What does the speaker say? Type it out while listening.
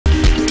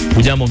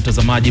Hujambo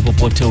mtazamaji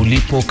popote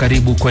ulipo,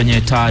 karibu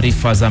kwenye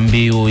taarifa za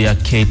mbiu ya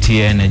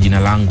KTN. Jina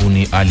langu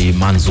ni Ali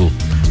Manzu.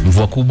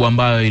 Mvua kubwa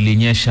ambayo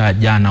ilinyesha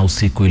jana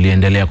usiku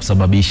iliendelea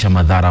kusababisha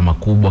madhara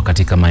makubwa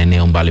katika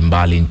maeneo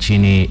mbalimbali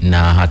nchini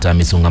na hata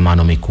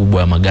misongamano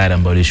mikubwa ya magari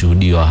ambayo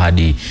ilishuhudiwa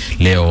hadi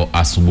leo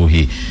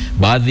asubuhi.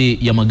 Baadhi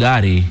ya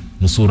magari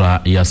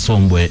nusura ya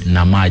sombwe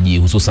na maji,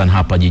 hususan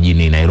hapa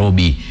jijini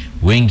Nairobi.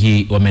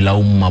 Wengi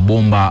wamelaumu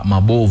mabomba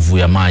mabovu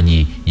ya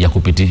maji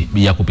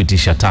ya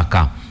kupitisha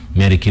taka.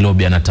 Mary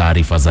Kilobi ana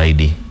taarifa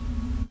zaidi.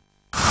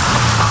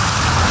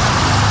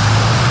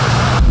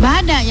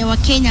 Baada ya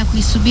Wakenya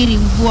kuisubiri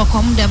mvua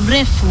kwa muda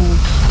mrefu,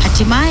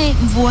 hatimaye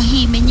mvua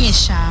hii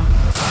imenyesha.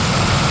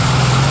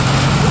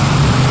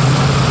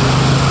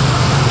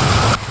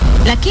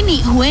 Lakini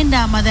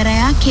huenda madhara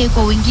yake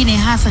kwa wengine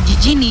hasa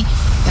jijini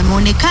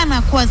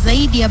yameonekana kuwa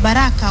zaidi ya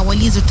baraka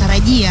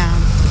walizotarajia.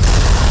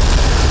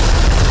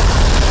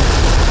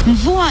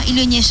 Mvua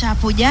ilionyesha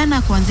hapo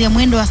jana kuanzia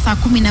mwendo wa saa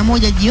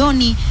 11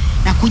 jioni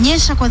na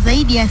kunyesha kwa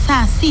zaidi ya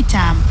saa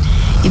 6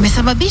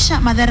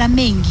 imesababisha madhara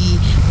mengi,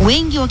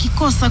 wengi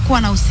wakikosa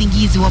kuwa na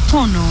usingizi wa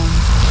pono.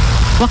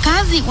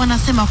 Wakazi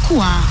wanasema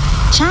kuwa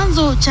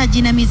chanzo cha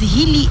jinamizi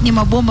hili ni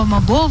mabomba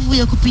mabovu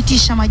ya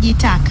kupitisha maji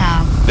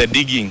taka. The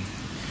digging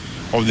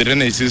of the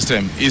drainage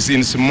system is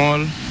in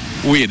small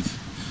width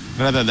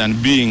rather than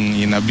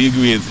being in a big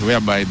width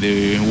whereby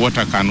the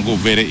water can go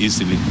very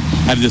easily.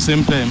 At the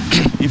same time,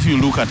 if you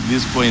look at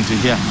this point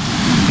here,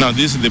 now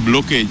this is the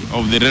blockage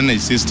of the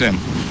drainage system,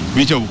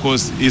 which of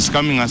course is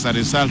coming as a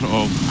result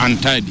of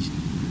untidy.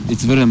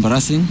 It's very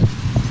embarrassing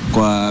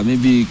kwa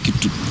maybe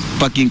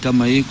parking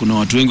kama hii. Kuna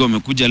watu wengi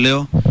wamekuja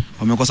leo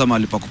wamekosa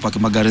mahali pa kupaki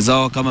magari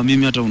zao. Kama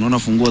mimi hata unaona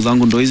funguo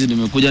zangu ndo hizi,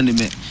 nimekuja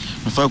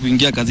nafaa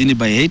kuingia kazini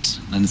by 8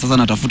 na sasa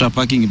natafuta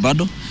parking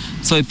bado.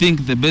 So I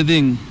think the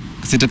bathing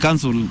City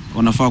Council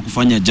wanafaa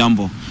kufanya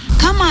jambo.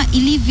 Kama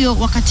ilivyo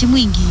wakati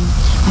mwingi,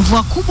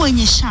 mvua kubwa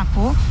yenye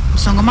shapo,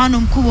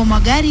 msongamano mkubwa wa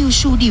magari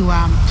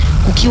hushuhudiwa,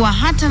 kukiwa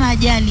hata na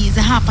ajali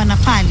za hapa na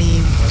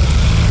pale.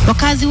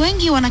 Wakazi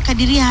wengi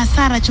wanakadiria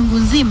hasara chungu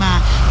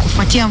nzima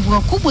kufuatia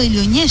mvua kubwa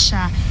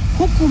iliyonyesha,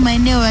 huku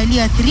maeneo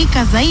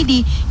yaliyoathirika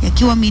zaidi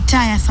yakiwa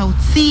mitaa ya South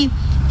C,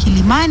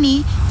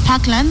 Kilimani,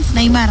 Parklands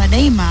na Imara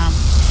Daima.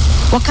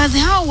 Wakazi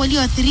hao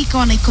walioathirika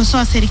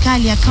wanaikosoa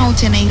serikali ya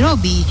kaunti ya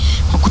Nairobi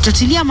kwa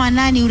kutotilia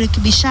maanani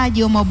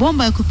urekebishaji wa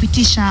mabomba ya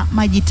kupitisha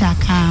maji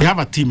taka. We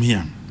have a team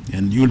here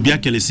and you will be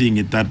actually seeing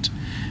it that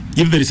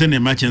if there is an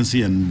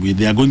emergency and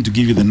they are going to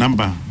give you the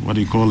number, what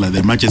we call the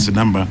emergency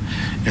number,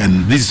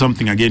 and this is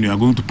something again you are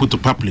going to put to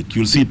public.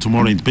 You'll see it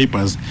tomorrow in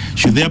papers.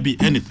 Should there be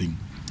anything,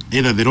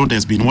 either the road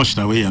has been washed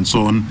away and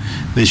so on,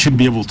 they should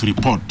be able to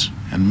report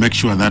and make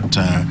sure that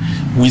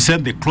we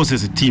send the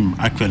closest team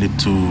actually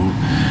to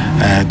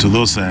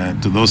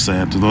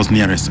those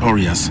nearest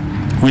areas.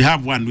 We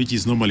have one which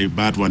is normally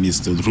bad one is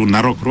through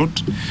Narok Road.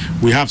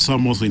 We have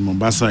some also in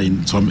Mombasa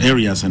in some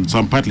areas and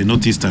some partly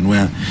northeastern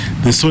where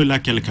the soil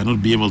actually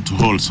cannot be able to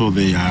hold, so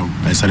they are,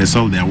 as a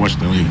result, they are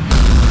washed away.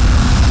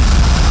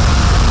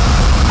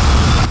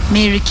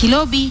 Mary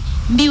Kilobi,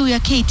 Mbiu ya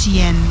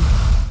KTN.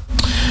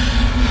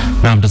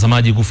 Na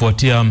mtazamaji,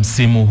 kufuatia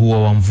msimu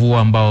huo wa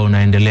mvua ambao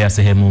unaendelea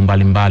sehemu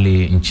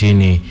mbalimbali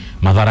nchini,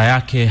 madhara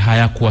yake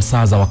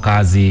hayakuwasaza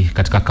wakazi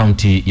katika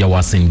kaunti ya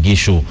Uasin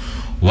Gishu.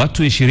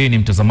 Watu 20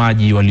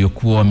 mtazamaji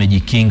waliokuwa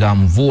wamejikinga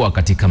mvua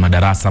katika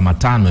madarasa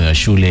 5 ya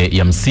shule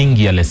ya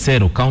msingi ya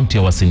Leseru, kaunti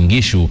ya Uasin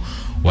Gishu,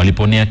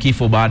 waliponea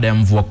kifo baada ya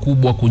mvua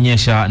kubwa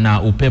kunyesha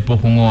na upepo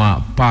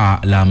kung'oa paa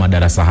la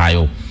madarasa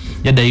hayo.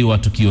 Yadaiwa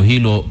tukio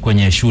hilo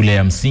kwenye shule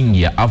ya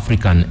msingi ya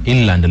African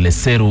Inland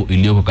Leseru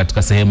iliyoko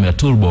katika sehemu ya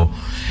Turbo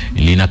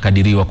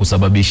linakadiriwa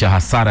kusababisha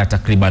hasara ya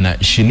takriban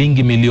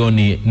shilingi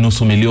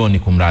nusu milioni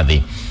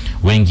kumradhi.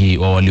 Wengi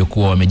wa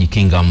waliokuwa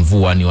wamejikinga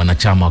mvua ni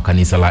wanachama wa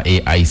kanisa la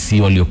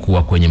AIC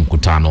waliokuwa kwenye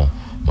mkutano.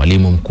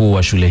 Mwalimu mkuu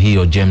wa shule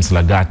hiyo James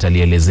Lagat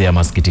alielezea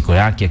masikitiko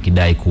yake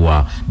akidai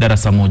kuwa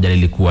darasa moja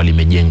lilikuwa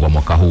limejengwa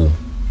mwaka huu.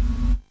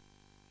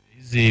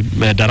 Hizi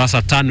darasa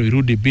 5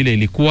 irudi bila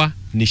ilikuwa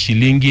ni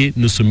shilingi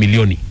nusu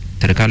milioni.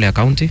 Serikali ya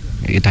kaunti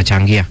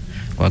itachangia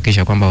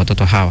kuhakikisha kwamba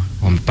watoto hawa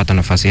wamepata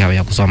nafasi yao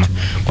ya kusoma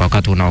kwa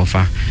wakati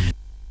unaofaa.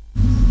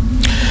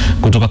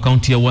 Kutoka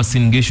kaunti ya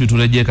Uasin Gishu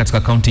turejee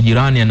katika kaunti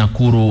jirani ya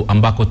Nakuru,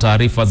 ambako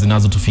taarifa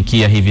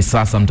zinazotufikia hivi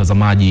sasa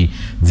mtazamaji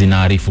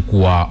zinaarifu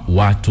kuwa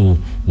watu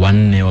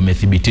 4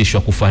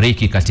 wamethibitishwa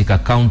kufariki katika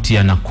kaunti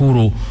ya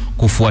Nakuru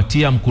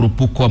kufuatia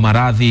mkurupuko wa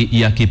maradhi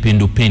ya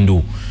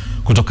kipindupindu.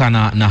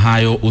 Kutokana na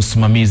hayo,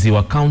 usimamizi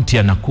wa kaunti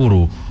ya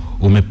Nakuru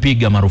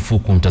umepiga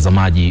marufuku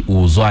mtazamaji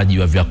uuzwaji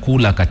wa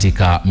vyakula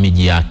katika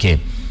miji yake.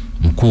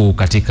 Mkuu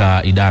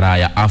katika idara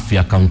ya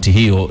afya kaunti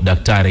hiyo,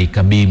 Daktari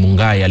Kabii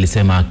Mungai,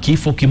 alisema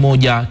kifo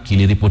kimoja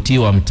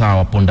kiliripotiwa mtaa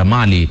wa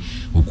Pondamali,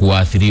 huku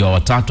waathiriwa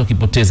 3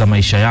 wakipoteza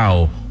maisha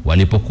yao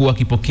walipokuwa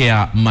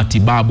wakipokea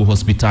matibabu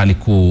hospitali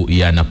kuu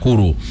ya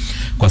Nakuru.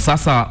 Kwa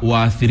sasa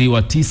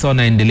waathiriwa 9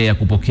 wanaendelea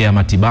kupokea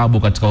matibabu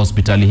katika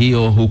hospitali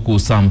hiyo, huku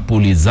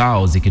sampuli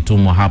zao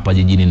zikitumwa hapa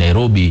jijini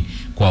Nairobi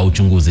kwa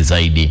uchunguzi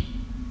zaidi.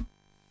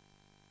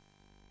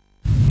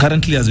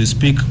 Currently, as we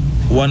speak,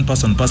 one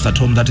person passed at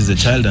home, that is a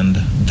child, and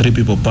 3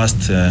 people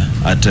passed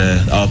at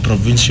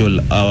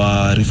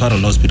our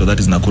referral hospital, that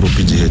is Nakuru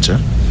PGH.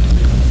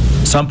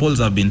 Samples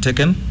have been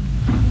taken.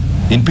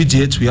 In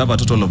PGH, we have a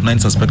total of 9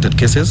 suspected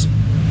cases,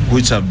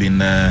 which have been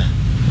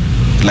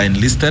line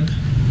listed.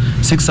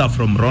 6 are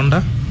from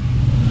Ronda,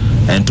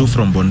 and 2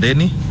 from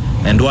Bondeni,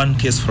 and 1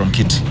 case from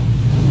Kiti.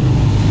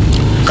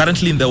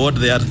 Currently in the ward,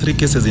 there are 3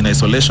 cases in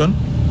isolation.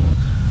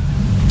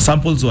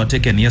 Samples were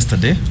taken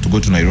yesterday to go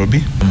to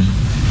Nairobi.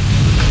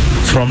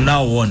 From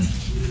now on,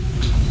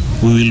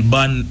 we will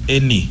ban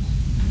any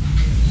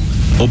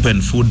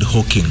open food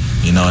hawking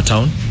in our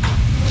town,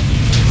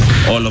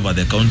 all over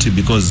the county,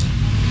 because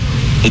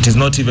it is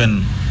not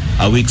even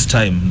a week's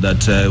time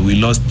that we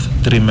lost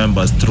 3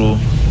 members through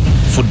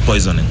food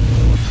poisoning.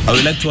 I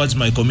would like to urge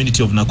my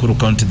community of Nakuru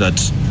County that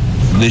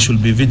they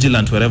should be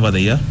vigilant wherever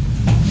they are.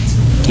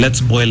 Let's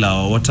boil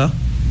our water.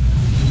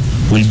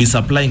 We'll be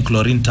supplying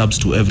chlorine tabs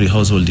to every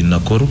household in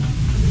Nakuru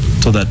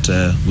so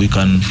that we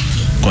can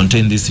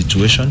contain this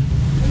situation.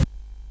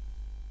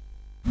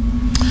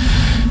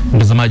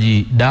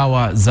 Mtazamaji,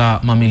 dawa za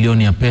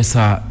mamilioni ya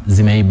pesa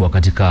zimeibwa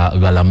katika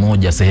ghala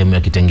moja sehemu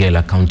ya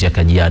Kitengela, kaunti ya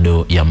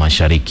Kajiado ya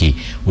Mashariki.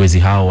 Wezi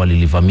hao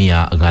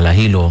walilivamia ghala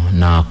hilo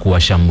na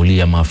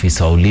kuwashambulia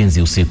maafisa wa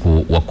ulinzi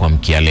usiku wa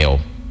kuamkia leo.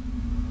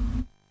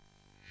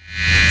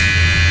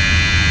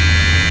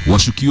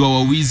 Washukiwa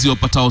wa wizi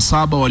wapatao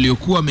 7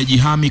 waliokuwa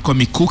wamejihami kwa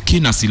mikuki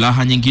na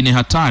silaha nyingine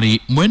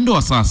hatari mwendo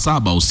wa saa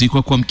 7 usiku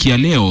wa kuamkia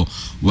leo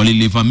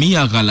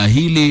walilivamia ghala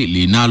hili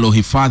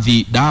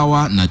linalohifadhi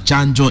dawa na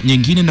chanjo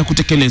nyingine na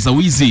kutekeleza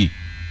wizi.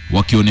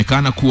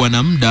 Wakionekana kuwa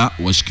na muda,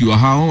 washukiwa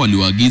hao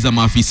waliwaagiza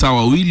maafisa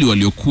 2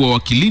 waliokuwa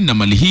wakilinda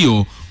mali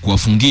hiyo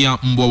kuwafungia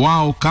mbwa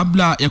wao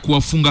kabla ya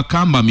kuwafunga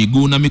kamba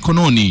miguu na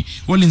mikononi.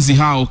 Walinzi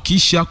hao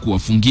kisha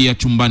kuwafungia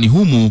chumbani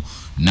humu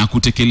na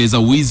kutekeleza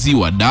wizi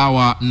wa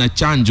dawa na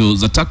chanjo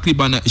za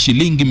takriban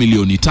shilingi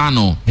milioni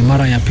 5. Ni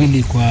mara ya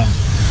pili kwa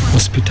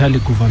hospitali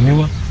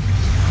kuvamiwa,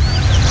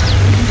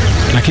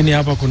 lakini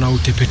hapa kuna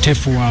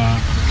utepetefu wa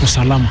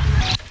usalama.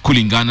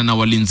 Kulingana na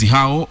walinzi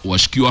hao,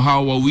 washukiwa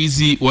hao wa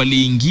wizi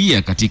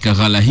waliingia katika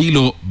ghala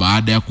hilo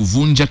baada ya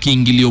kuvunja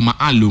kiingilio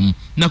maalum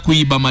na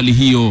kuiba mali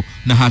hiyo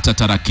na hata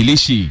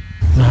tarakilishi.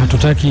 Na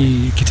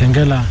hatutaki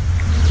Kitengela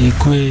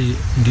ikuwe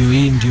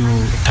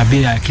ndio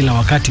tabia ya kila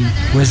wakati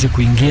uweze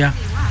kuingia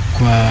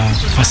kwa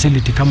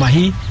facility kama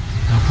hii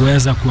na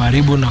kuweza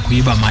kuharibu na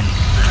kuiba mali.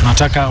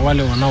 Tunataka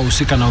wale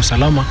wanaohusika na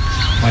usalama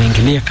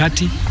waingilie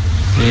kati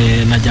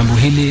na jambo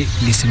hili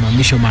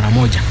lisimamishwe mara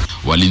moja.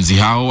 Walinzi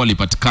hao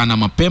walipatikana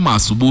mapema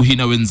asubuhi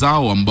na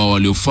wenzao ambao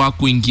waliofaa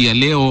kuingia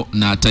leo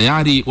na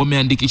tayari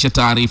wameandikisha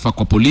taarifa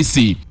kwa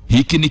polisi.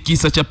 Hiki ni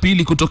kisa cha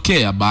pili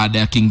kutokea baada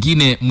ya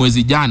kingine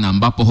mwezi jana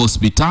ambapo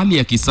hospitali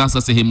ya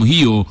kisasa sehemu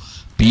hiyo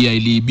pia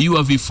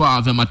iliibiwa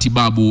vifaa vya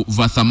matibabu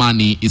vya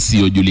thamani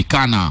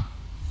isiyojulikana.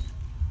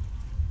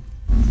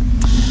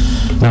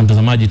 Na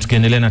mtazamaji,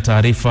 tukiendelea na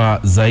taarifa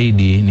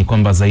zaidi ni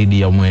kwamba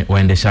zaidi ya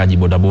waendeshaji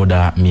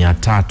bodaboda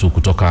 300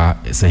 kutoka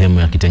sehemu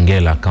ya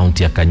Kitengela,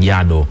 kaunti ya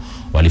Kajiado,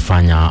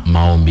 walifanya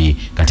maombi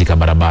katika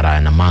barabara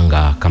ya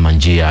Namanga kama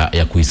njia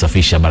ya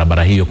kuisafisha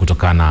barabara hiyo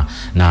kutokana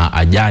na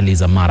ajali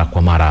za mara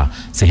kwa mara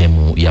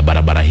sehemu ya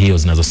barabara hiyo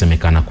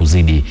zinazosemekana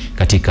kuzidi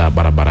katika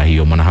barabara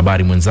hiyo.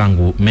 Mwanahabari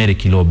mwenzangu Mary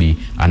Kilobi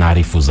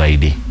anaarifu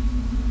zaidi.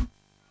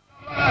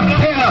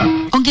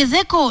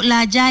 Ongezeko la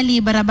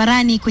ajali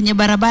barabarani kwenye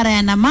barabara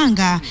ya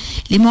Namanga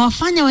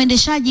limewafanya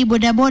waendeshaji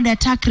bodaboda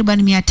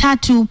takriban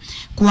 300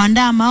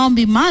 kuandaa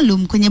maombi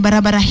maalum kwenye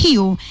barabara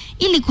hiyo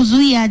ili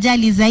kuzuia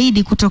ajali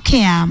zaidi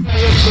kutokea.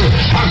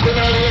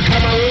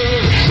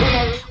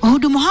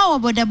 Wahudumu hao wa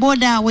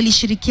bodaboda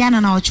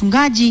walishirikiana na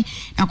wachungaji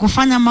na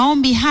kufanya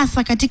maombi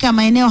hasa katika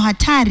maeneo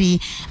hatari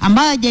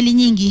ambayo ajali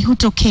nyingi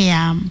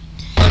hutokea.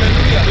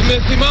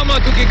 Tumesimama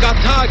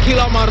tukikataa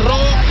kila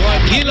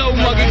kila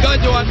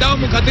umwagikaji wa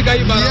damu katika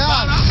hii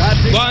barabara.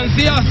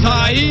 Kuanzia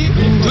saa hii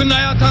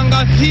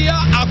tunayatangazia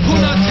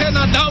hakuna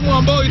tena damu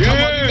ambayo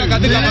itamwagika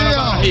katika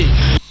barabara hii.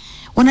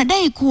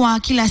 Wanadai kuwa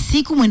kila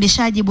siku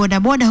mwendeshaji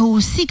bodaboda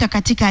huhusika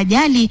katika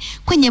ajali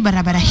kwenye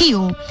barabara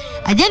hiyo,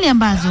 ajali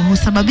ambazo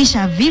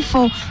husababisha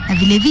vifo na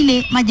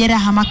vile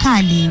majeraha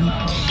makali.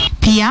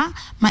 Pia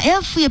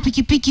maelfu ya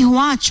pikipiki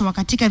huachwa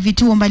katika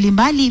vituo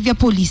mbalimbali vya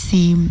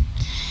polisi.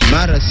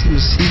 Mara si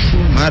usiku,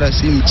 mara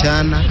si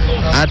mchana,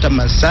 hata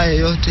masaa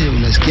yote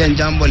unasikia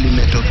jambo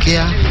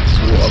limetokea,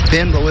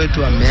 wapendwa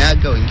wetu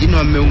wameaga, wengine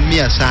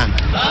wameumia sana.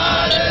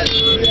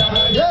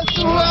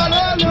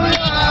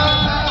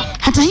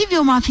 Hata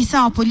hivyo,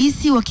 maafisa wa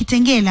polisi wa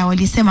Kitengela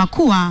walisema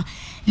kuwa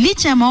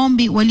licha ya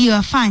maombi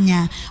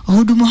waliyofanya,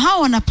 wahudumu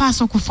hao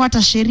wanapaswa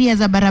kufuata sheria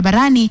za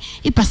barabarani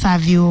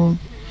ipasavyo.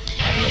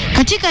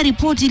 Katika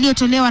ripoti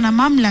iliyotolewa na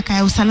mamlaka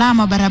ya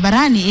usalama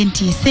barabarani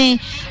NTSA,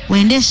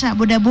 waendesha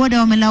bodaboda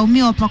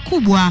wamelaumiwa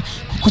pakubwa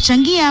kwa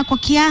kuchangia kwa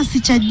kiasi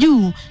cha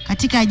juu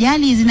katika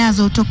ajali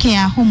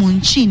zinazotokea humu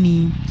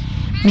nchini.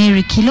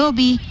 Mary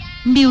Kilobi,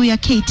 Mbiu ya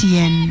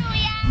KTN.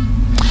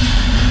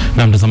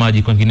 Na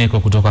mtazamaji, kwingineko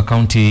kutoka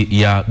kaunti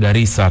ya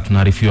Garissa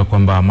tunaarifiwa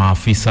kwamba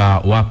maafisa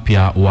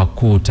wapya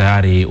wakuu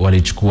tayari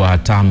walichukua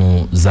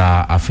hatamu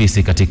za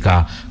afisi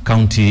katika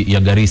kaunti ya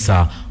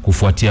Garissa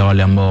kufuatia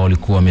wale ambao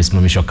walikuwa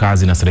wamesimamishwa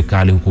kazi na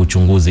serikali, huku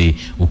uchunguzi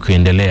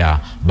ukiendelea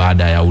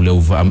baada ya ule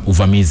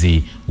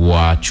uvamizi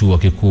wa chuo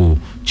kikuu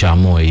cha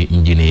Moi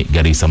mjini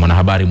Garissa.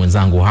 Mwanahabari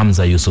mwenzangu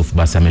Hamza Yusuf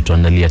basi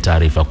ametuandalia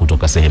taarifa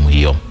kutoka sehemu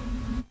hiyo.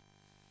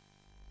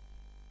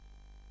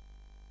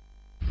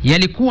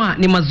 Yalikuwa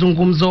ni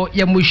mazungumzo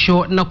ya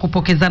mwisho na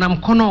kupokezana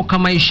mkono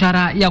kama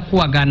ishara ya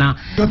kuagana.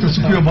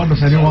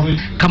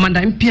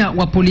 Kamanda mpya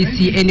wa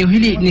polisi eneo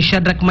hili ni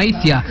Shadrack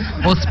Maithia,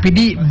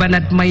 OSPD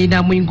Bernard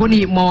Maina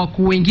miongoni mwa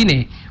wakuu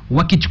wengine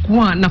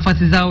wakichukua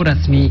nafasi zao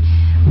rasmi.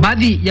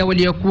 Baadhi ya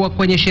waliokuwa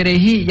kwenye sherehe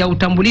hii ya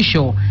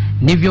utambulisho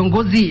ni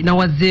viongozi na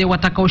wazee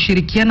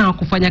watakaoshirikiana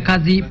kufanya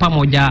kazi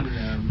pamoja.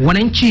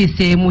 Wananchi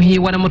sehemu hii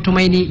wana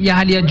matumaini ya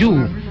hali ya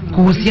juu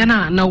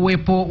kuhusiana na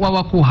uwepo wa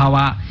wakuu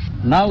hawa.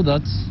 Now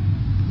that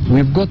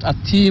we've got a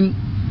team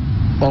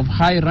of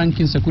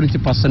high-ranking security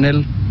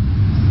personnel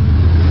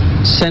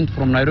sent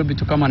from Nairobi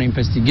to come and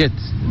investigate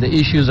the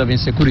issues of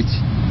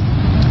insecurity,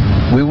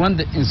 we want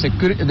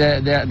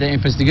the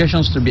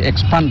investigations to be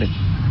expanded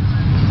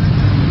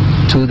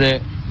to the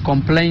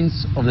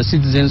complaints of the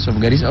citizens of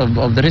Garissa,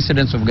 of the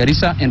residents of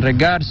Garissa, in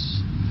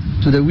regards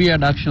to the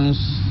weird actions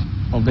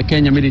of the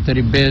Kenya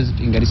military based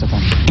in Garissa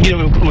County.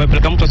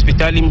 Umepeleka mtu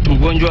hospitali, mtu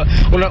mgonjwa,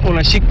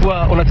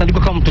 unashikwa,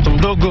 unatandikwa kama mtoto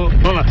mdogo,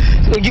 unaona?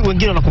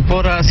 Wengine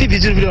wanakupora, si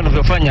vizuri vile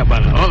wanavyofanya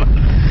bana, unaona?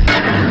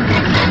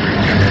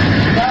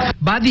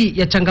 Baadhi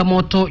ya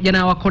changamoto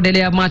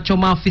yanayowakodelea macho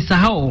maafisa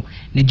hao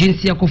ni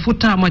jinsi ya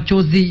kufuta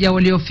machozi ya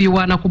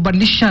waliofiwa na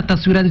kubadilisha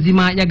taswira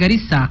nzima ya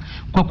Garissa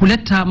kwa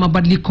kuleta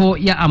mabadiliko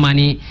ya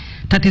amani.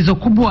 Tatizo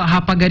kubwa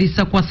hapa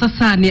Garissa kwa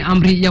sasa ni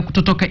amri ya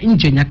kutotoka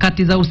nje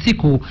nyakati za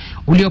usiku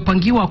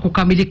uliopangiwa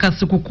kukamilika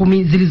siku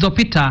 10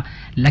 zilizopita,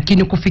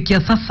 lakini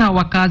kufikia sasa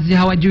wakazi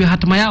hawajui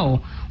hatima yao,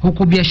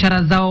 huku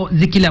biashara zao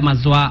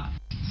zikilemazwa.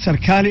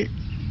 Serikali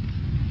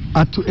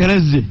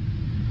atueleze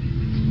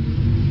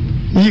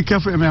hii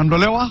kefu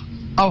imeondolewa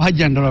au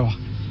haijaondolewa.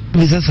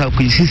 Sasa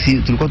sisi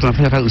tulikuwa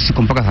tunafanya kazi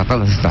usiku mpaka saa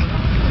 5 6.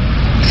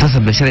 Sasa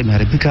biashara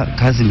imeharibika,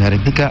 kazi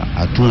imeharibika,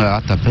 hatuna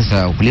hata pesa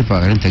ya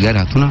kulipa rent gari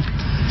hatuna.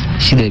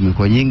 Shida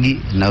imekuwa nyingi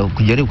na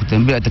kujaribu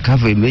kutembea hata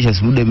kafe imeisha,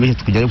 muda imeisha,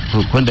 tukijaribu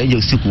kwenda nje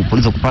usiku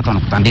polisi kupata na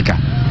kutandika.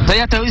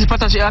 Sasa hata hizi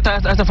pata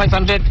hata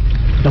 500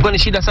 inakuwa ni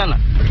shida sana.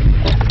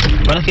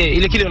 Maana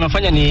ile kile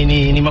unafanya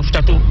ni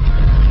mafuta tu.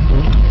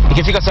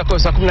 Ikifika saa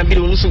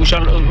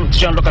 12:30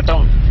 ushaondoka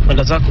town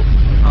kwenda zako.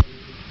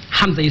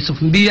 Hamza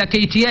Yusuf, Mbiu ya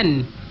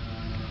KTN,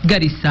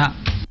 Garissa.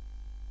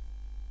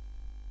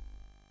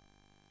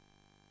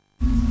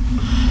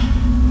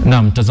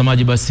 Na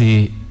mtazamaji,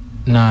 basi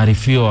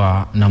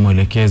naarifiwa na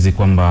mwelekezi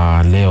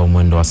kwamba leo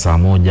mwendo wa saa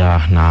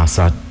 1 na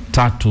saa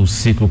 3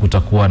 usiku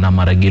kutakuwa na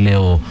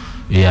marejeleo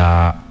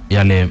ya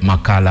yale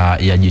makala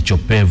ya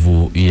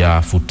jichopevu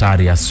ya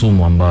futari ya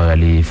sumu ambayo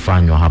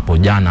yalifanywa hapo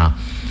jana,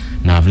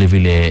 na vile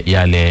vile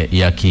yale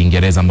ya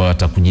Kiingereza ambayo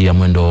yatakujia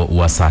mwendo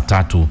wa saa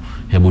 3.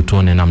 Hebu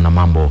tuone namna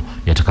mambo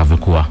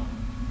yatakavyokuwa.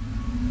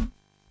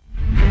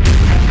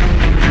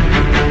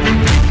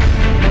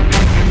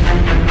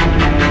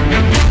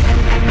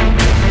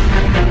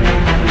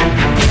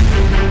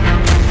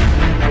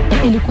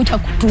 Ilikuja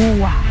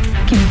kutuua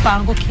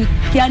kimpango,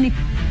 yani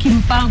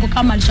kimpango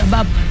kama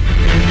Al-Shabaab.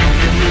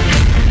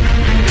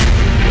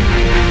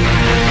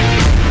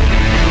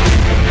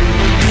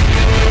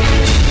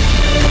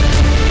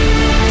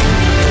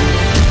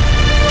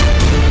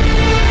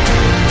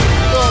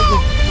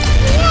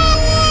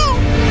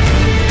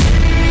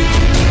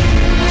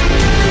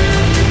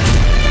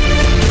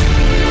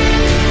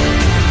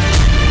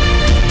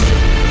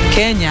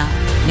 Kenya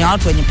ni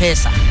watu wenye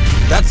pesa.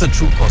 That's the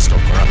true cost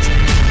of corruption.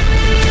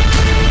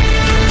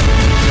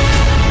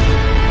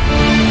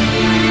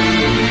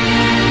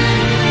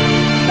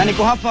 Na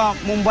niko hapa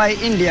Mumbai,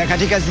 India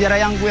katika ziara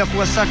yangu ya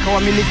kuwasaka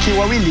wamiliki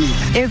wawili.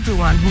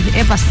 Everyone who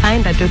ever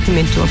signed a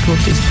document to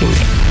approve this thing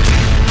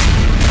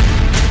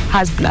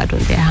has blood on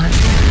their hands.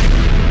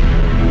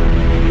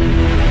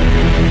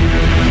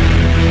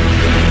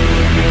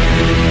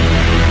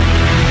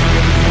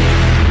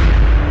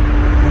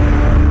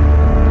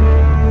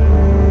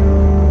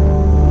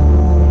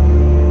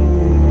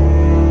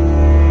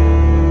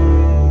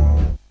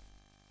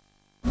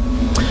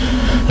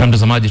 Na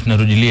mtazamaji,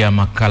 tunarudilia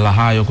makala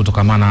hayo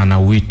kutokamana na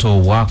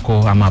wito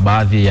wako ama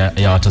baadhi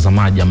ya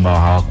watazamaji ambao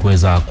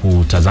hawakuweza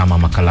kutazama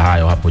makala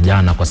hayo hapo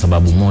jana kwa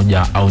sababu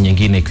moja au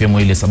nyingine,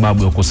 ikiwemo ile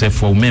sababu ya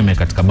ukosefu wa umeme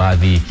katika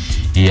baadhi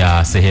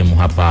ya sehemu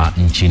hapa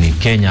nchini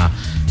Kenya,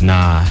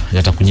 na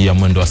yatakujia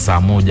mwendo wa saa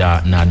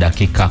 1 na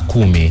dakika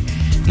 10,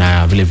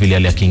 na vile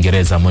vile ya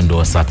Kiingereza mwendo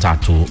wa saa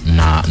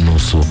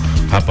 3:30.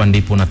 Hapa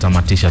ndipo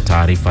natamatisha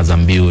taarifa za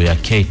Mbiu ya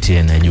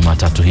KTN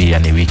Jumatatu hii,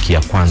 yani wiki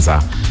ya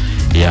kwanza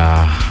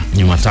ya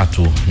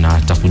Jumatatu,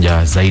 na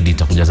takuja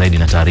zaidi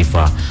na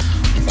taarifa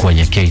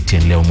kwenye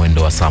KTN leo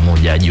mwendo wa saa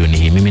 1 jioni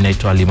hii. Mimi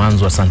naitwa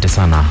Alimanzu, asante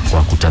sana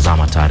kwa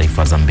kutazama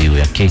taarifa za Mbiu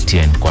ya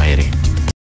KTN. Kwaheri.